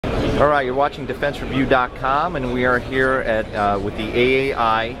All right, you're watching DefenseReview.com, and we are here at with the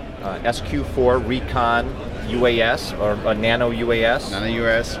AAI SQ-4 RECON UAS, or a Nano UAS. Nano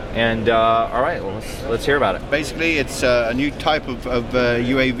UAS. And all right, well, let's hear about it. Basically, it's a new type of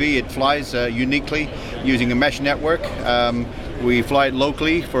UAV. It flies uniquely using a mesh network. We fly it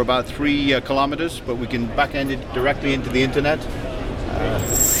locally for about 3 kilometers, but we can back-end it directly into the internet.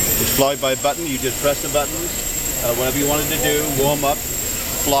 It's flied by a button. You just press the buttons, whatever you wanted to do, warm up,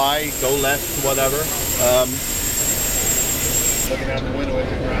 fly, go left, whatever. Looking out the window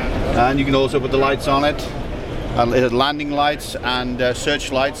as you grab. And you can also put the lights on it. It has landing lights and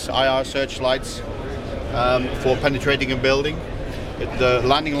search lights, IR search lights for penetrating a building. The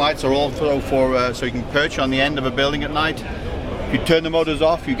landing lights are also for so you can perch on the end of a building at night. If you turn the motors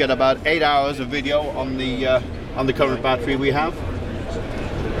off, you get about 8 hours of video on the current battery we have.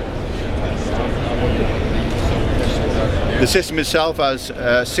 The system itself has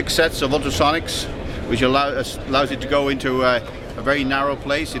 6 sets of ultrasonics, which allows it to go into a very narrow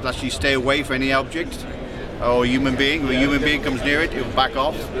place. It'll actually stay away from any object or human being. When a human being comes near it, it will back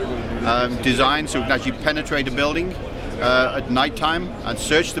off. Designed so it can actually penetrate a building at night time and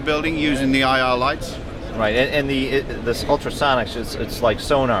search the building using the IR lights. Right, and this ultrasonics, it's like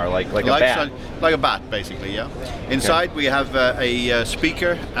sonar, like a bat. Like a bat, basically, yeah. Inside we have a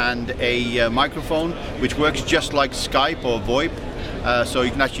speaker and a microphone, which works just like Skype or VoIP, so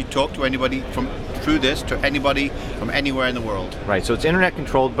you can actually talk to anybody through this to anybody from anywhere in the world. Right, so it's internet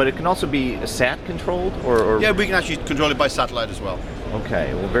controlled, but it can also be SAT controlled, or yeah, we can actually control it by satellite as well.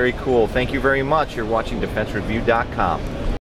 Okay, well, very cool. Thank you very much. You're watching DefenseReview.com.